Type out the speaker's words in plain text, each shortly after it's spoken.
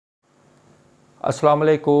Assalamu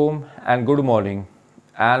alaikum and good morning,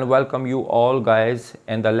 and welcome you all guys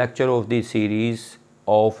in the lecture of the series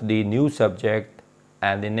of the new subject,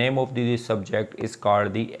 and the name of this subject is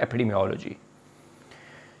called the epidemiology.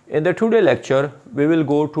 In the today lecture we will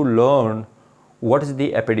go to learn what is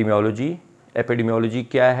the epidemiology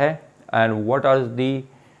क्या है, and what are the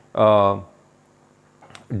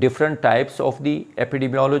different types of the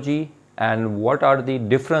epidemiology, and what are the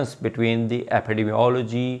difference between the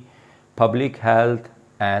epidemiology, public health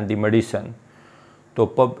and the medicine. तो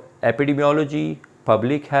epidemiology,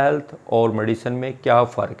 public health और medicine में क्या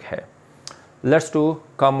फ़र्क है? Let's to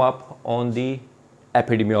come up on the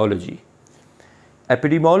epidemiology.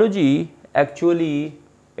 Epidemiology actually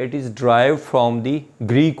it is derived from the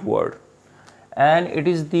Greek word, and it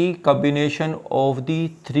is the combination of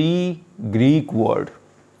the three Greek word.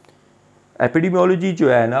 Epidemiology जो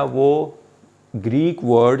है ना वो Greek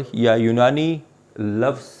word या यूनानी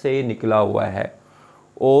लफ्ज़ से निकला हुआ है,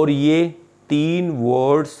 और ये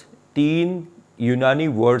तीन यूनानी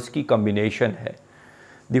वर्ड्स की कम्बिनेशन है.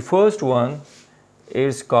 The first one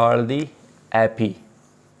is called the AP.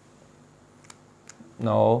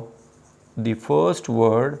 Now the first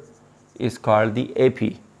word is called the AP.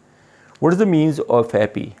 What is the means of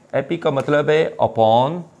AP? AP का मतलब है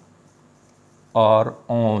अपॉन और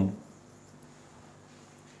ऑन.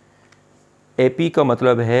 एपी का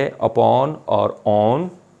मतलब है अपॉन और on,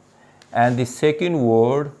 and the second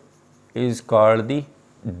word is called the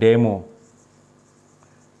demo.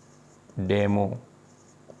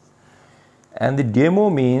 And the demo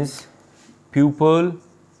means people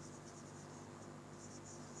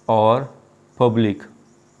और public.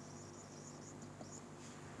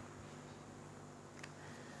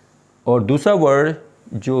 और दूसरा वर्ड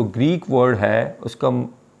जो ग्रीक वर्ड है उसका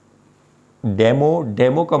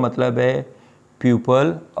डेमो का मतलब है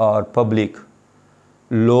पीपल और पब्लिक,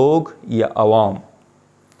 लोग या आवाम.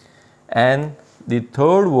 And the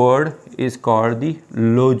third word is called the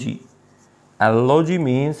logy, and logy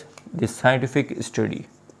means the scientific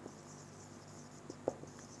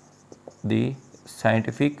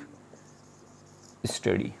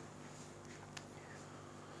study.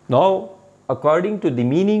 Now, according to the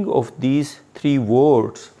meaning of these three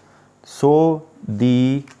words, so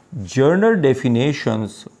the general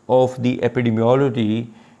definitions of the epidemiology,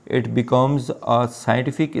 it becomes a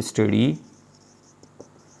scientific study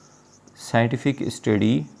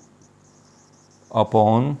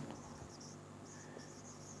upon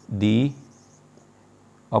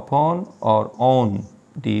or on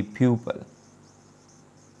the pupil.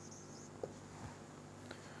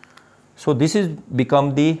 So this is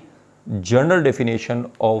become the general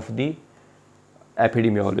definition of the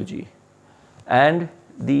epidemiology. And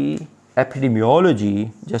the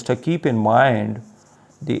epidemiology, just to keep in mind,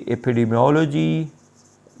 the epidemiology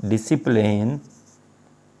discipline,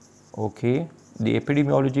 the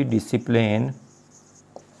epidemiology discipline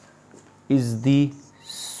is the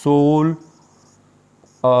soul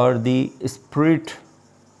or the spirit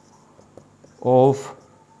of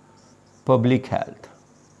public health.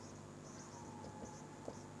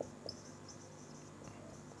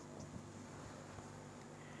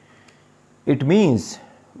 It means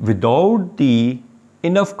without the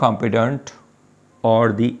enough competent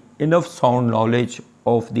or the enough sound knowledge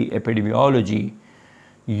of the epidemiology,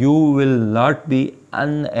 you will not be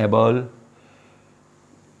unable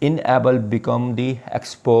become the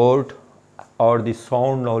expert or the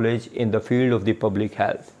sound knowledge in the field of the public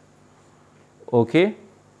health. Okay,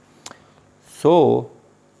 so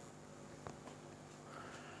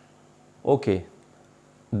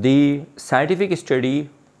the scientific study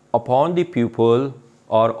upon the pupil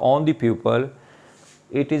or on the pupil,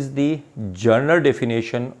 it is the general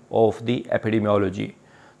definition of the epidemiology.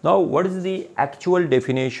 Now, what is the actual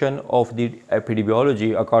definition of the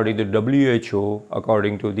epidemiology according to WHO,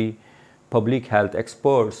 according to the public health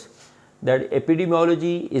experts? That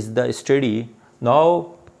epidemiology is the study.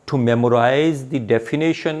 Now, to memorize the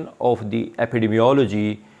definition of the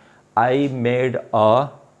epidemiology, I made a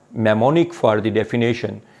mnemonic for the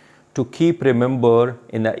definition to keep remember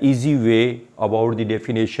in an easy way about the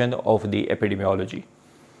definition of the epidemiology.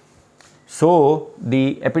 So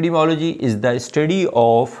the epidemiology is the study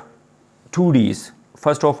of 2Ds.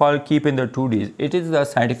 First of all, keep in the 2Ds. It is the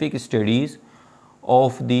scientific studies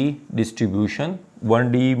of the distribution.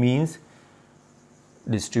 1D means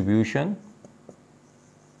distribution,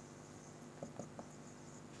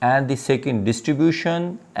 and the second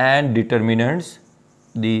distribution and determinants.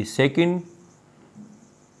 The second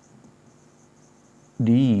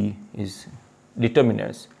D is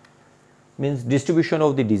determinants. means distribution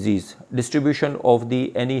of the disease, distribution of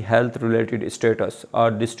the any health related status, or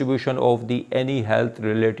distribution of the any health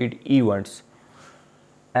related events.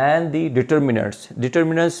 And the determinants.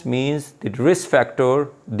 Determinants means the risk factor,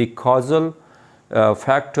 the causal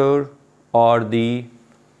factor, or the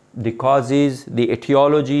causes, the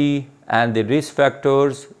etiology, and the risk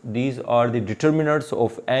factors. These are the determinants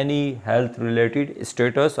of any health related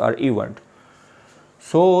status or event.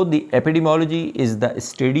 So the epidemiology is the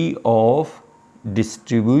study of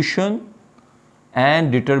distribution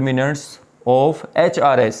and determinants of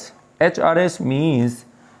HRS. HRS means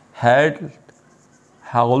health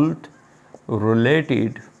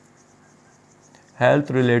related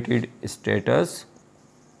status.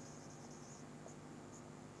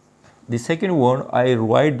 The second one, I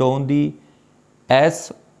write down the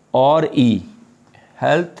S or E,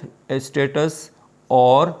 health status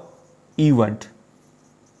or event.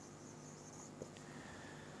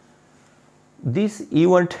 This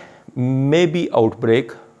event may be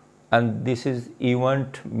outbreak, and this is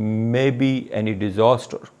event may be any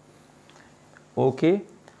disaster. Okay,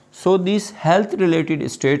 so this health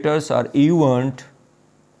related status or event,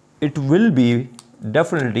 it will be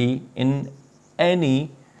definitely in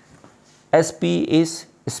any SP is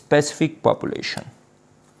specific population.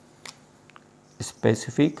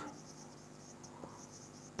 Specific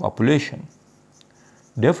population.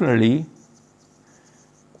 Definitely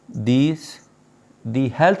the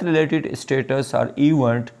health related status or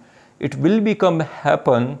event, it will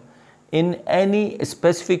happen in any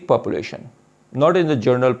specific population, not in the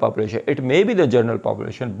general population. It may be the general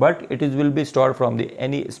population, but will be start from the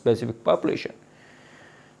any specific population,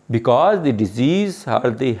 because the disease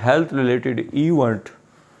or the health related event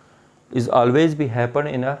is always be happen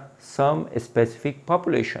in some specific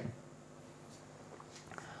population.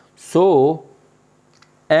 So,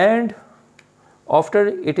 and after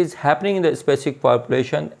it is happening in the specific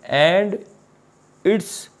population, and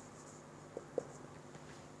its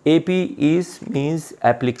AP is means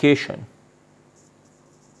application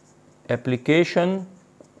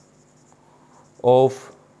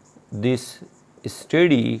of this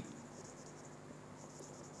study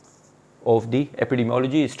of the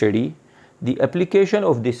epidemiology study. The application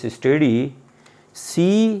of this study,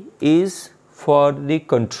 C is for the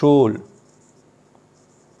control.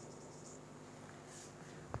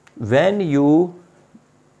 When you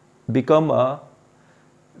become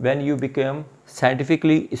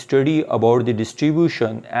scientifically study about the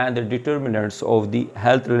distribution and the determinants of the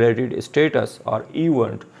health related status or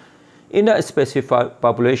event in a specific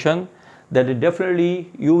population, that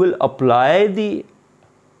definitely you will apply the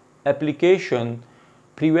application,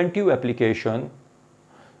 preventive application,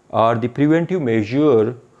 or the preventive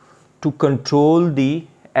measure to control the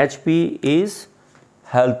HP is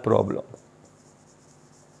health problem.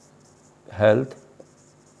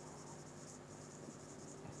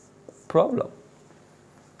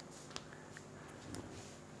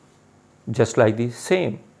 Just like the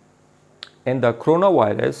same in the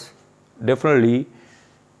coronavirus, definitely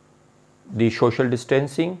the social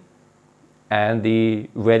distancing and the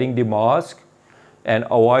wearing the mask and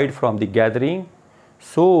avoid from the gathering.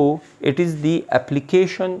 So it is the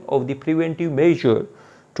application of the preventive measure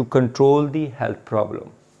to control the health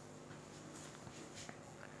problem.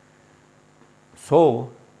 So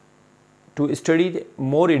to study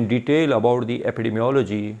more in detail about the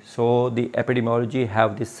epidemiology, so the epidemiology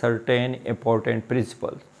have the certain important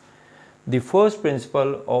principles. The first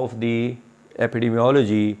principle of the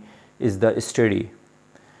epidemiology is the study.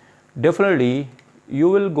 Definitely you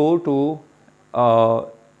will go to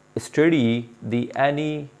study the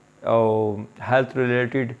any health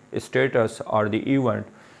related status or the event.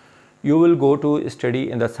 You will go to study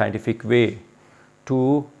in the scientific way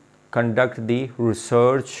to conduct the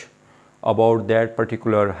research about that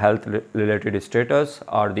particular health related status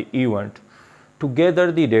or the event, to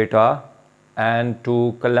gather the data and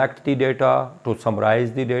to collect the data, to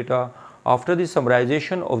summarize the data. After the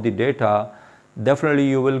summarization of the data, definitely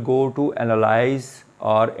you will go to analyze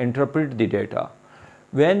or interpret the data.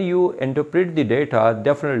 When you interpret the data,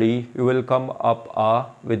 definitely you will come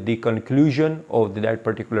up with the conclusion of that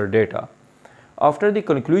particular data. After the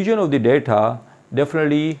conclusion of the data,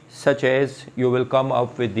 definitely such as you will come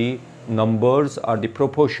up with the numbers or the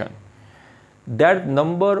proportion. That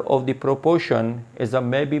number of the proportion is a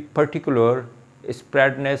maybe particular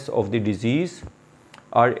spreadness of the disease,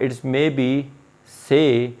 or it may be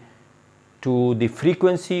say to the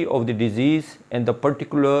frequency of the disease in the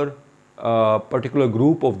particular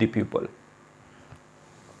group of the people.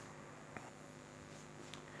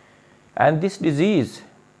 And this disease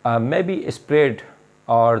may be spread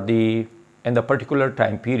or in the particular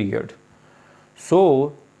time period.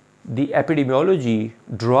 So the epidemiology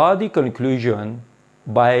draw the conclusion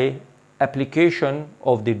by application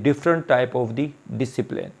of the different type of the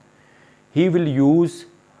discipline. He will use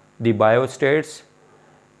the biostats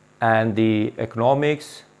and the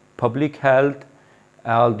economics, public health,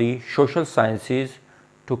 all the social sciences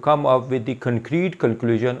to come up with the concrete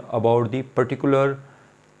conclusion about the particular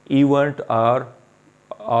event or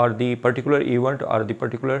the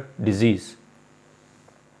particular disease.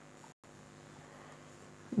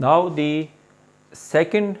 Now the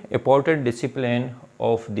second important discipline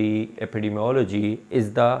of the epidemiology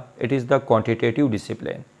is the quantitative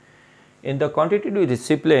discipline. In the quantitative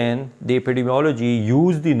discipline, the epidemiology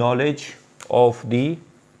use the knowledge of the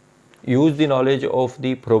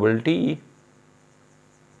probability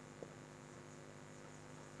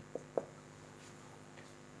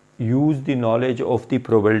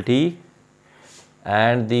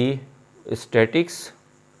and the statistics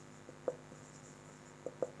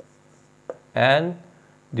and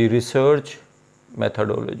the research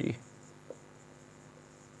methodology.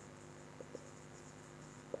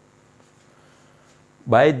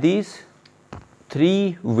 By these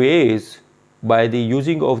three ways, by the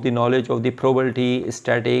using of the knowledge of the probability,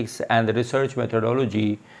 statistics and the research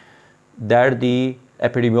methodology, that the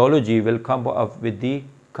epidemiology will come up with the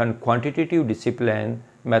quantitative discipline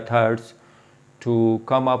methods to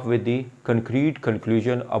come up with the concrete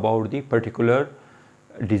conclusion about the particular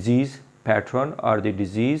disease pattern or the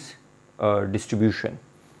disease distribution.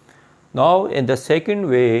 Now in the second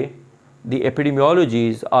way, the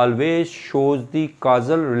epidemiology always shows the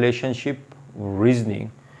causal relationship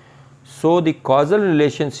reasoning. So the causal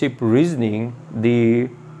relationship reasoning, the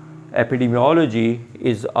epidemiology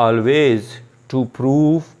is always to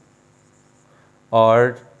prove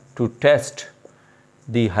or to test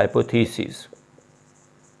the hypothesis.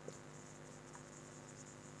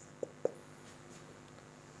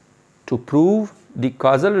 To prove the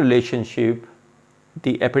causal relationship,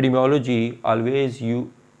 the epidemiology always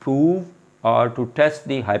you prove or to test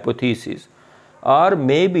the hypothesis, or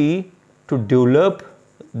maybe to develop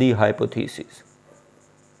the hypothesis.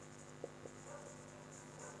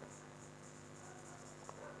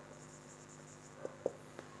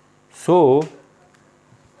 So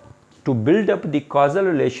to build up the causal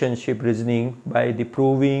relationship reasoning by the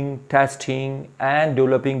proving, testing and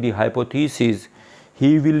developing the hypothesis,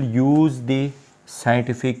 he will use the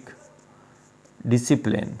scientific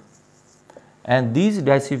discipline, and these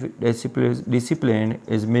discipline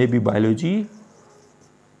is maybe biology,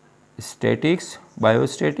 statistics,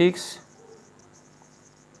 biostatistics,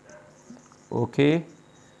 okay,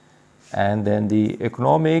 and then the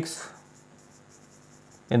economics,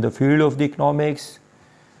 in the field of the economics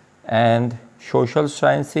and social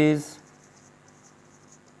sciences,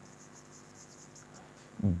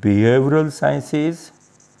 behavioral sciences,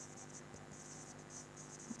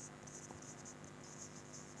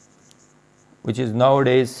 which is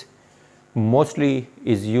nowadays mostly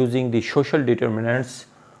is using the social determinants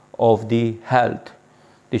of the health.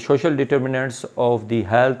 The social determinants of the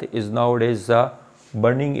health is nowadays the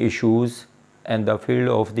burning issues in the field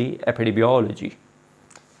of the epidemiology.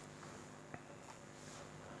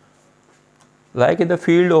 Like in the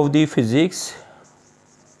field of the physics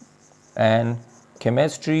and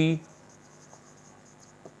chemistry,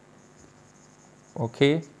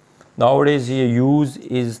 okay, nowadays the use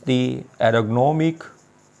is the ergonomic,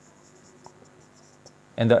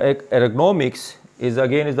 and the ergonomics is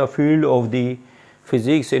again the field of the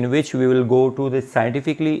physics in which we will go to the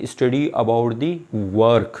scientifically study about the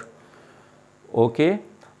work, okay.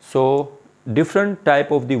 So different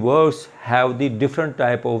type of the works have the different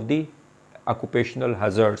type of the occupational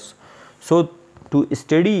hazards. So to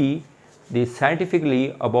study the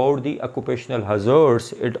scientifically about the occupational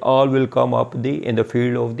hazards, it all will come up in the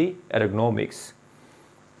field of the ergonomics.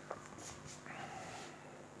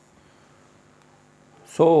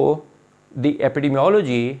 So the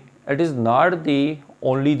epidemiology, it is not the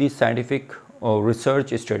only the scientific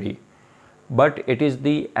research study, but it is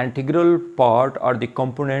the integral part or the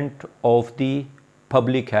component of the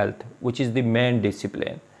public health, which is the main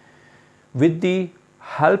discipline. With the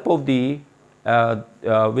help of the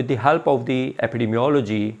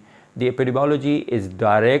epidemiology is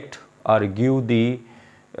direct or give the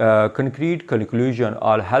concrete conclusion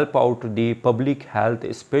or help out the public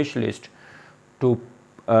health specialist to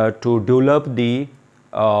develop the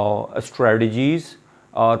strategies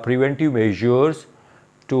or preventive measures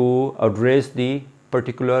to address the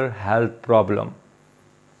particular health problem.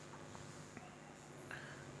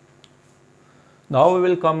 Now we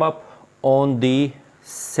will come up on the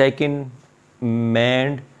second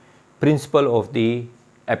main principle of the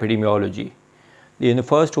epidemiology. In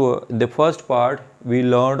the first part, we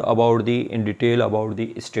learned about in detail about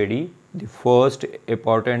the study, the first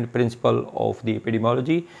important principle of the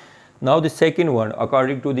epidemiology. Now the second one,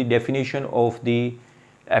 according to the definition of the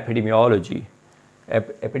epidemiology.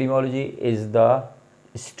 Epidemiology is the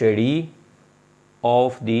study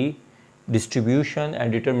of the distribution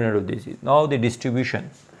and determinant of disease. Now the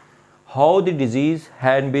distribution, how the disease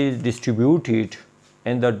had been distributed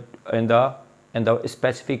in the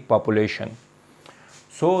specific population.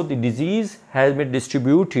 So the disease has been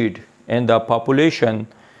distributed in the population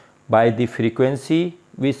by the frequency.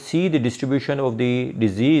 We see the distribution of the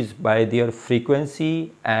disease by their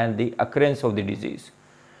frequency and the occurrence of the disease.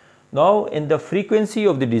 Now in the frequency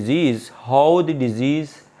of the disease, how the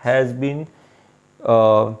disease has been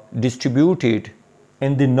distributed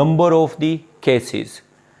in the number of the cases.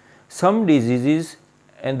 Some diseases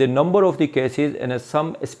and the number of the cases in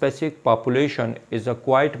some specific population is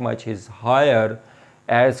quite much higher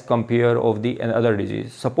as compared of the another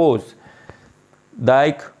disease. Suppose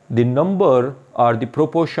like the number or the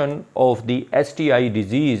proportion of the STI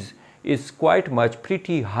disease is quite much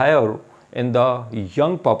pretty higher in the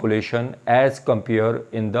young population as compared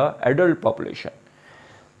in the adult population.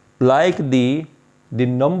 Like the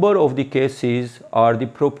number of the cases or the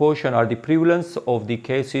proportion or the prevalence of the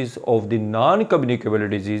cases of the non-communicable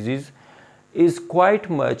diseases is quite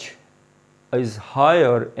much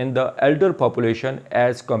higher in the elder population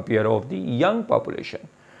as compared of the young population.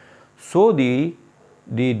 So the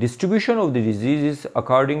distribution of the diseases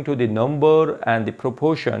according to the number and the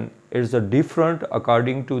proportion is different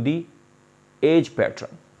according to the age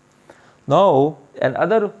pattern. Now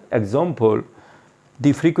another example,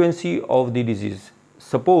 the frequency of the disease.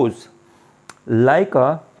 Suppose like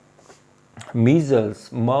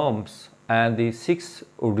measles, mumps and the 6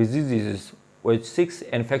 diseases with 6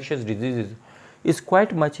 infectious diseases is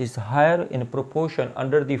quite much higher in proportion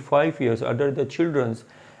under the 5 years under the children's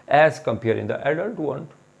as compared in the adult one,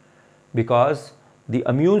 because the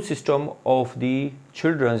immune system of the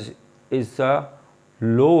children's is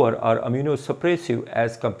lower or immunosuppressive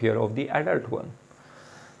as compared of the adult one.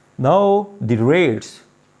 Now the rates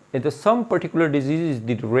in some particular diseases,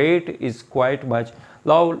 the rate is quite much.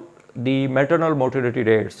 Now the maternal mortality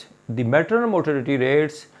rates. The maternal mortality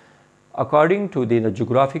rates according to the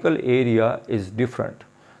geographical area is different.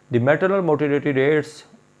 The maternal mortality rates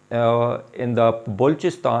in the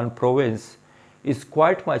Balochistan province is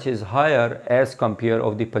quite much higher as compared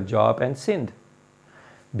of the Punjab and Sindh,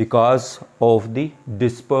 because of the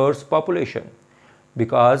dispersed population,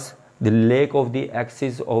 because the lack of the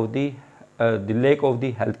axis of the lack of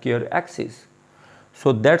the healthcare axis.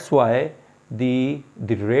 So that's why the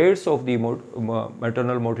rates of the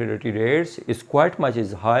maternal mortality rates is quite much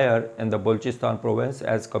higher in the Balochistan province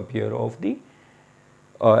as compared of the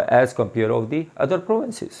other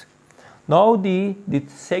provinces. Now the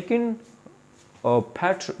second the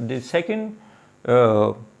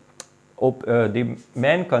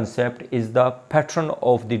main concept is the pattern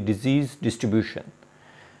of the disease distribution.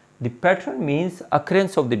 The pattern means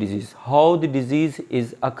occurrence of the disease, how the disease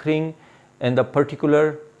is occurring in the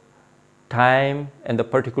particular time and the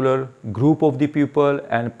particular group of the people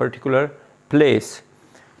and particular place.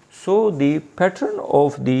 So the pattern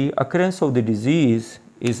of the occurrence of the disease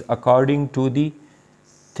is according to the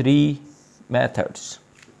 3 methods.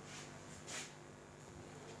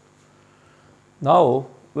 Now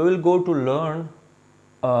we will go to learn,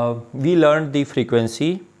 we learned the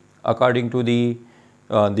frequency according to the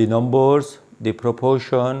numbers, the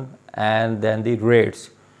proportion and then the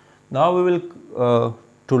rates. Now we will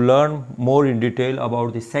to learn more in detail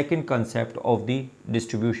about the second concept of the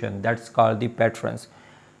distribution, that's called the patterns.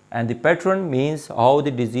 And the pattern means how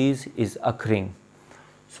the disease is occurring.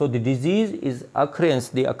 So the disease is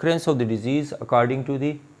the occurrence of the disease according to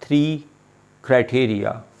the 3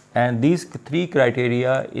 criteria, and these 3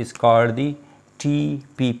 criteria is called the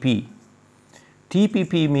TPP.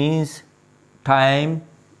 TPP means time,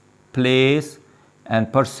 place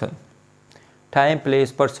and person. Time,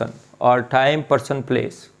 place, person, or time, person,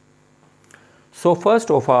 place. So first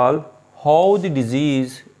of all, how the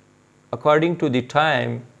disease according to the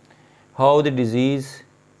time, how the disease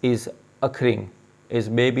is occurring is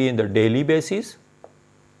maybe in the daily basis,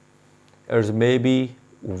 it's maybe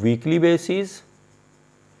weekly basis,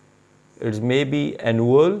 it's maybe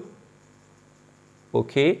annual,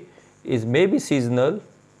 okay, is maybe seasonal,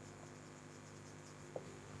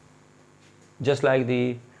 just like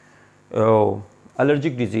the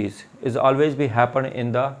allergic disease is always be happen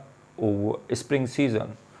in the spring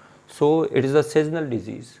season, so it is a seasonal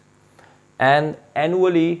disease. And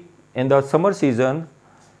annually in the summer season,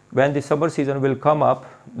 when the summer season will come up,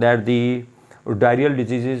 that the diarrheal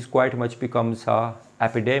diseases quite much becomes a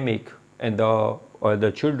epidemic in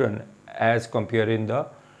the children as compared in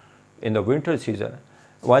the winter season.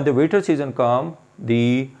 When the winter season come,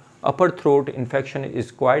 the upper throat infection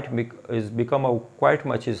is quite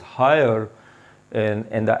much is higher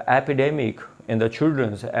in the epidemic in the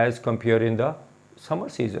children's as compared in the summer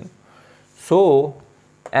season. So,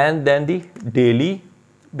 and then the daily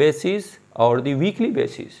basis or the weekly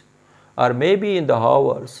basis or maybe in the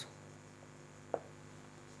hours.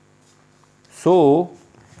 So,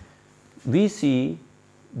 we see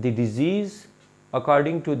the disease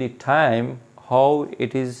according to the time how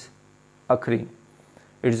it is occurring.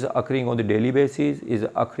 It is occurring on the daily basis, is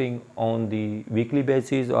occurring on the weekly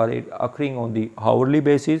basis, or it occurring on the hourly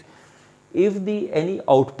basis. If the any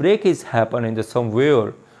outbreak is happen in the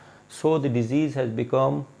somewhere, so the disease has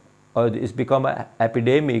become is become an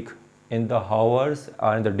epidemic in the hours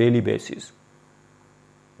or in the daily basis.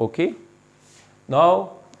 Okay.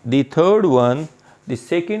 Now the third one, the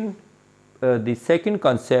second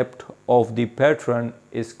concept of the patron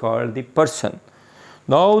is called the person.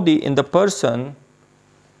 Now in the person,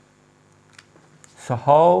 so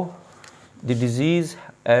how the disease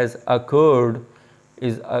has occurred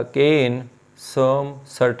is again some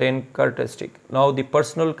certain characteristic. Now the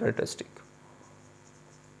personal characteristic.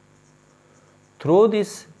 Through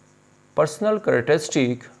this personal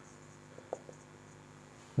characteristic,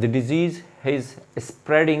 the disease is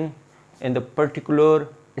spreading in the particular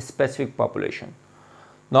specific population.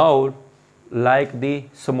 Now, like the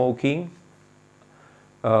smoking,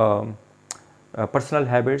 personal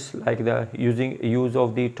habits like the use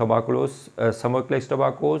of the tobaccos, smokeless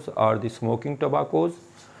tobaccos or the smoking tobaccos,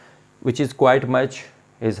 which is quite much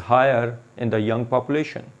is higher in the young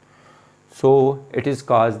population. So it is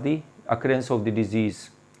caused the occurrence of the disease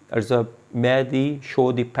as a may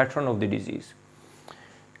show the pattern of the disease.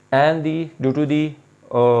 And due to the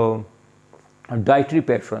dietary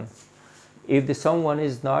pattern, if someone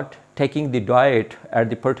is not taking the diet at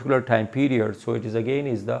the particular time period, so it is again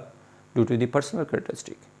is due to the personal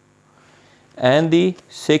characteristic. And the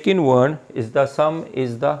second one is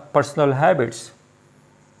the personal habits.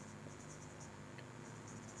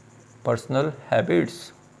 Personal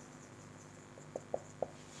habits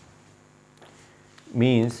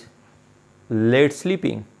means late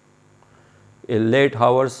sleeping, late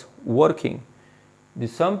hours working. The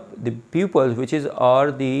people which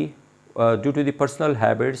are due to the personal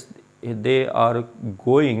habits, they are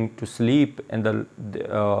going to sleep in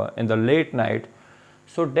the late night,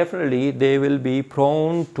 so definitely they will be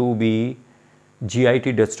prone to be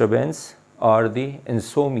GIT disturbance or the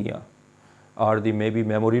insomnia or the maybe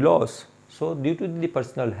memory loss. So due to the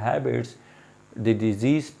personal habits, the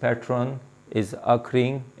disease pattern is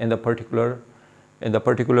occurring in the particular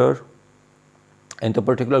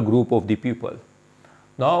group of the people.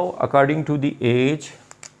 Now according to the age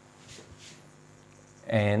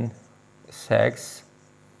and sex,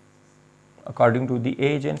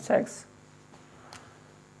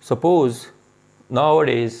 suppose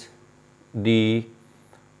nowadays the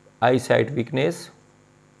eyesight weakness,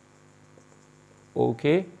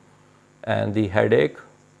 okay, and the headache,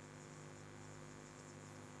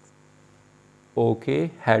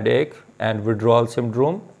 okay, headache and withdrawal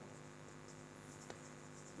syndrome,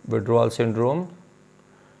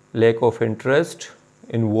 lack of interest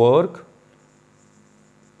in work,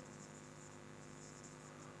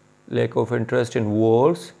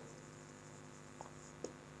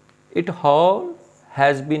 it all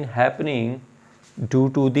has been happening due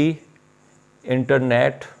to the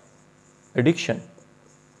internet addiction.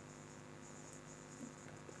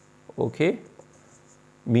 Okay,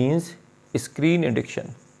 means screen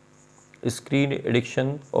addiction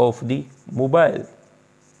of the mobile.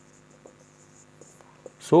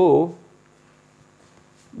 So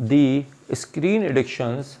the screen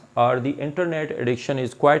addictions or the internet addiction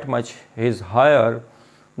is quite much higher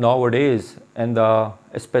nowadays in the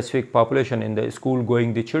specific population in the school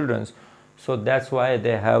going the children's. So that's why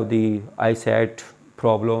they have the eyesight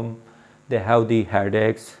problem, they have the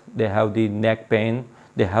headaches, they have the neck pain,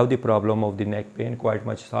 they have the problem of the neck pain quite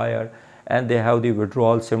much higher, and they have the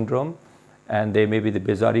withdrawal syndrome, and they may be the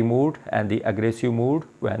bizarre mood and the aggressive mood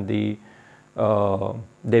when they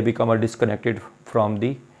become disconnected from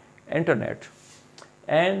the internet.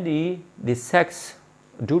 And the sex,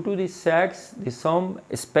 due to the sex, some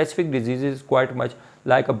specific diseases quite much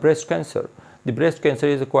like a breast cancer. The breast cancer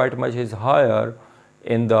is quite much higher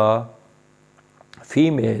in the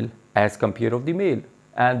female as compared of the male,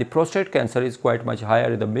 and the prostate cancer is quite much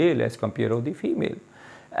higher in the male as compared of the female,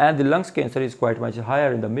 and the lungs cancer is quite much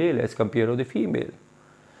higher in the male as compared of the female,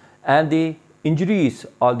 and the injuries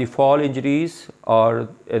or the fall injuries or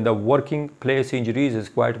in the working place injuries is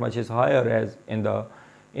quite much is higher as in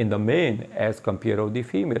the men as compared of the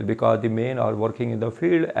female, because the men are working in the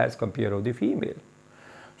field as compared of the female.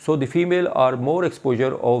 So the female are more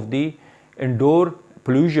exposure of the indoor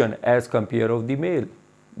pollution as compared of the male,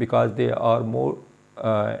 because they are more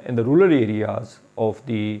in the rural areas of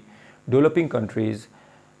the developing countries.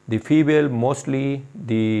 The female mostly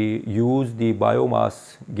use the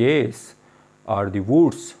biomass gas or the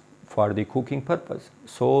woods for the cooking purpose.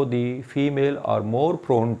 So the female are more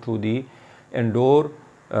prone to the indoor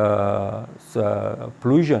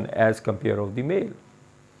pollution as compared of the male.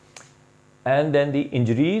 And then the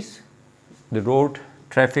injuries, the road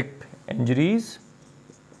traffic injuries.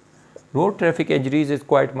 Road traffic injuries is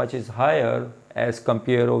quite much is higher as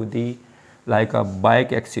compared of the like a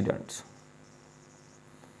bike accidents.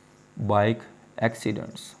 Bike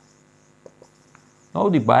accidents. Now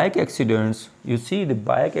the bike accidents, you see the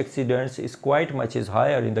bike accidents is quite much is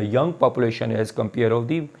higher in the young population as compared of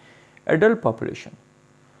the adult population.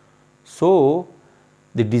 So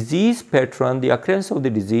the disease pattern, the occurrence of the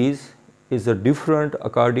disease is a different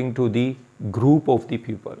according to the group of the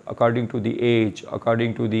people, according to the age,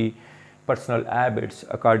 according to the personal habits,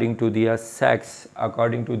 according to their sex,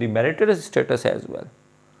 according to the marital status as well.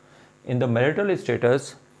 In the marital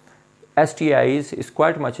status, STIs is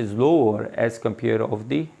quite much is lower as compared of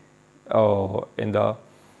the in the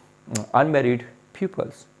unmarried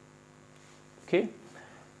pupils. Okay.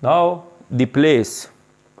 Now the place.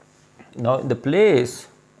 Now in the place,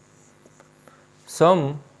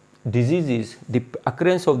 some diseases, the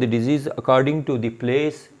occurrence of the disease according to the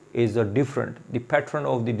place is a different. The pattern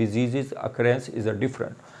of the diseases occurrence is a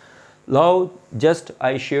different. Now just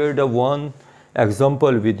I shared a one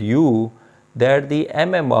example with you that the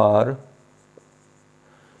MMR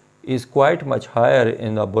is quite much higher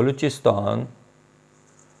in the Balochistan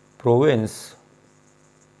province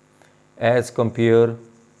as compared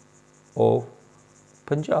of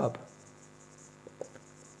Punjab.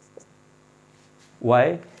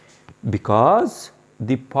 Why? Because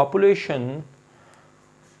the population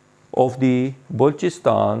of the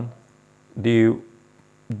Balochistan,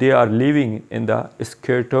 they are living in the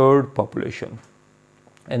scattered population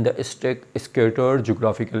and the scattered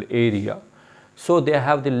geographical area. So they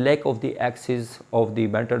have the lack of the access of the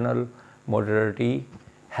maternal mortality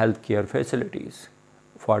healthcare facilities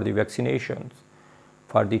for the vaccinations,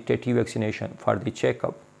 for the TT vaccination, for the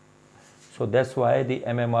checkup. So that's why the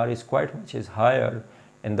MMR is quite much is higher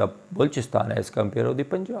in the Balochistan as compared to the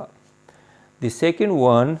Punjab. The second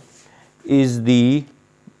one is the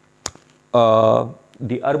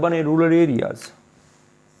urban and rural areas.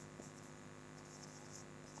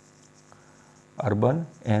 Urban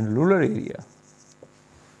and rural area.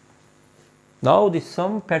 Now the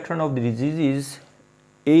some pattern of the diseases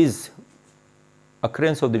is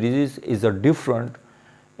occurrence of the disease is a different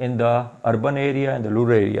in the urban area and the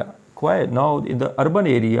rural area. Quite now in the urban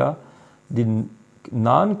area, the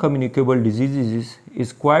non-communicable diseases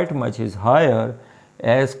is quite much is higher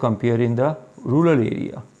as compared in the rural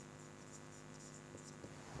area.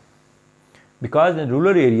 Because in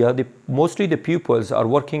rural area, mostly the pupils are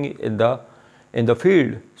working in the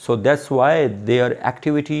field, so that's why their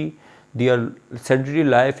activity, their sedentary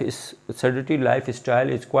lifestyle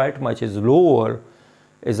is quite much is lower,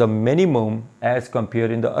 is a minimum as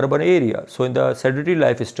compared in the urban area. So in the sedentary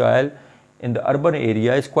lifestyle in the urban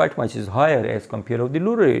area is quite much is higher as compared to the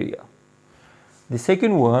rural area. The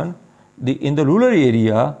second one, in the rural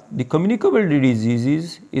area, the communicable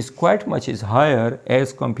diseases is quite much is higher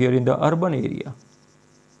as compared in the urban area.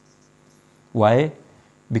 Why?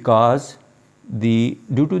 Because due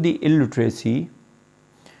to the illiteracy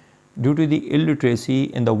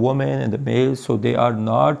in the women and the males, so they are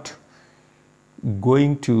not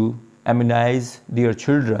going to immunize their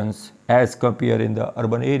children as compared in the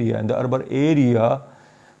urban area. In the urban area,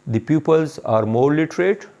 the pupils are more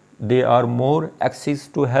literate, they are more access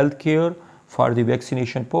to health care for the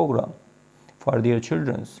vaccination program for their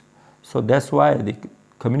children. So that's why the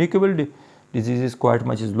communicable disease is quite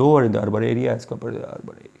much is lower in the urban area as compared to the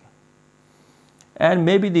urban area. And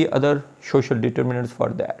maybe the other social determinants for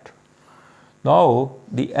that. Now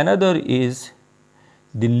the another is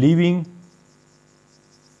the living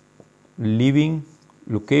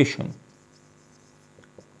location.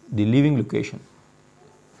 The living location.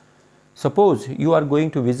 Suppose you are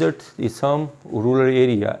going to visit some rural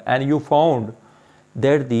area and you found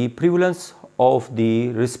that the prevalence of the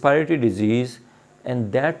respiratory disease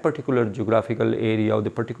in that particular geographical area or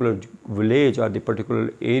the particular village or the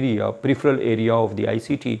particular area, peripheral area of the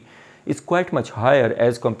ICT is quite much higher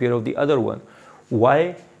as compared to the other one.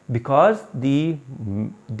 Why? because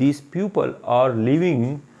these people are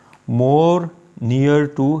living more near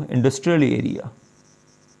to industrial area,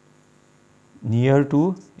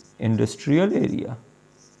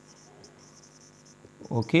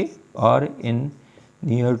 okay, or in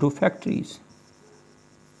near to factories.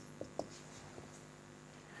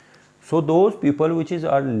 So those people which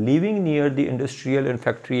are living near the industrial and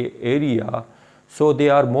factory area, so they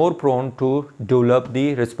are more prone to develop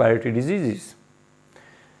the respiratory diseases.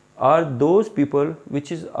 Are those people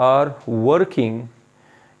which are working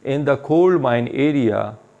in the coal mine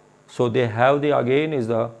area, so they have the again is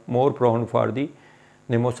the more prone for the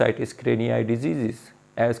pneumocystis cranii diseases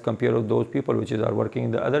as compared to those people which are working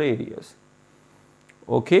in the other areas.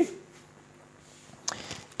 Okay,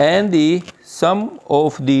 and the some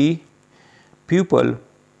of the people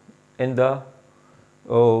in the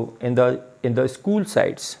school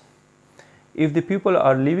sites, if the people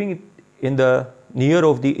are living in the near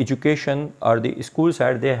of the education or the school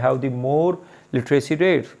site, they have the more literacy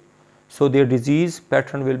rate, so their disease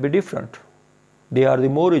pattern will be different. They are the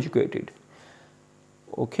more educated.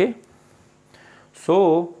 Okay,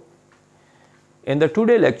 so in the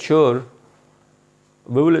today lecture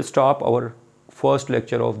we will stop our first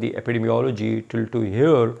lecture of the epidemiology till to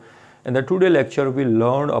here. In the today lecture we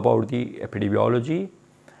learn about the epidemiology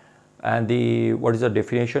and what is the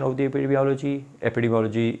definition of the epidemiology,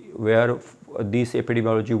 where this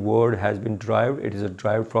epidemiology word has been derived. It is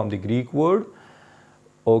derived from the Greek word.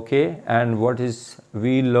 Okay, and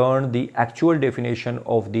we learned the actual definition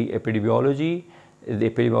of the epidemiology. The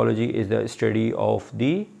epidemiology is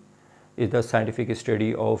the scientific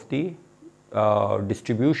study of the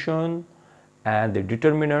distribution and the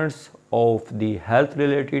determinants of the health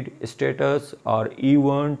related status or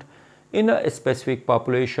event in a specific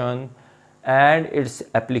population, and its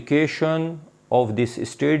application of this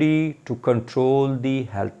study to control the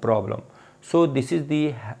health problem. So this is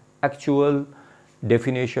the actual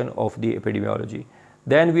definition of the epidemiology.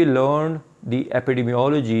 Then we learned the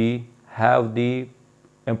epidemiology have the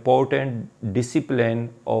important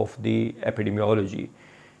discipline of the epidemiology,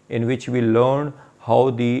 in which we learn how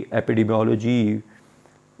the epidemiology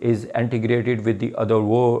is integrated with the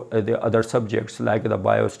other subjects like the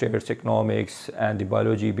biostats, economics, and the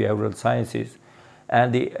biology, behavioral sciences.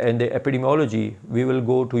 And in the epidemiology, we will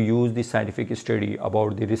go to use the scientific study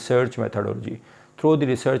about the research methodology. Through the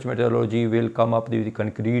research methodology, we will come up with the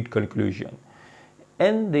concrete conclusion.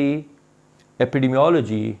 And the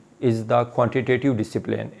epidemiology is the quantitative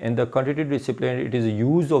discipline. In the quantitative discipline, it is the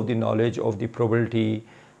use of the knowledge of the probability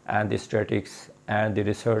and the statistics and the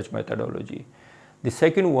research methodology. The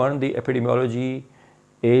second one, the epidemiology,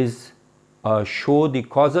 is show the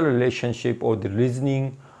causal relationship or the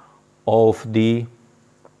reasoning of the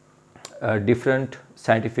different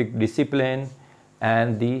scientific discipline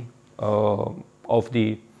and to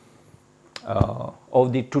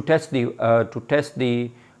test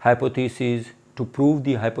the hypothesis, to prove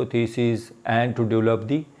the hypothesis, and to develop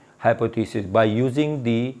the hypothesis by using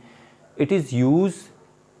it is used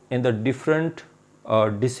in the different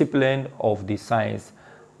discipline of the science,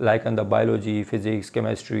 like in the biology, physics,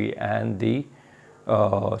 chemistry, and the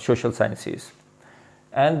social sciences.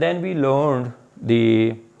 And then we learned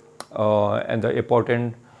the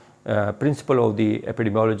important principle of the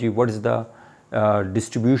epidemiology. What is the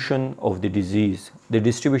distribution of the disease? The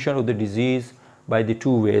distribution of the disease by the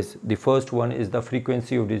two ways. The first one is the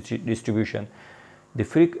frequency of distribution. The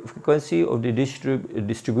frequency of the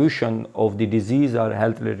distribution of the disease or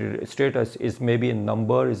health related status is maybe in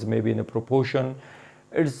number, is maybe in a proportion,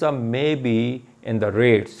 it's maybe in the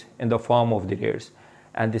rates, in the form of the rates.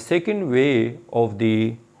 And the second way of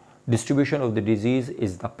the distribution of the disease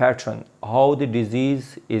is the pattern, how the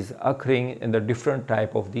disease is occurring in the different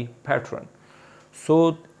type of the pattern.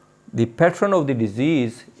 So the pattern of the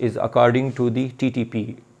disease is according to the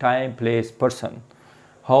TTP, time, place, person.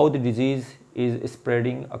 How the disease is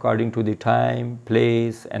spreading according to the time,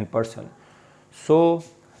 place, and person. So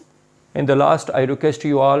in the last, I request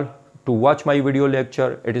you all to watch my video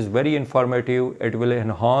lecture. It is very informative. It will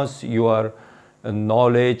enhance your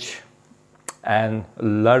knowledge and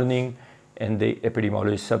learning in the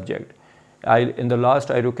epidemiology subject. In the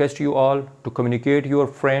last, I request you all to communicate your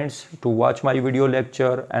friends to watch my video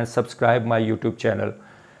lecture and subscribe my YouTube channel.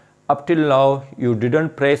 Up till now, you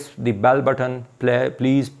didn't press the bell button.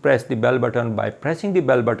 Please press the bell button. By pressing the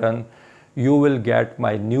bell button, you will get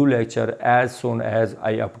my new lecture as soon as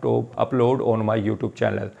I upload on my YouTube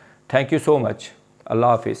channel. Thank you so much.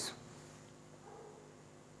 Allah Hafiz.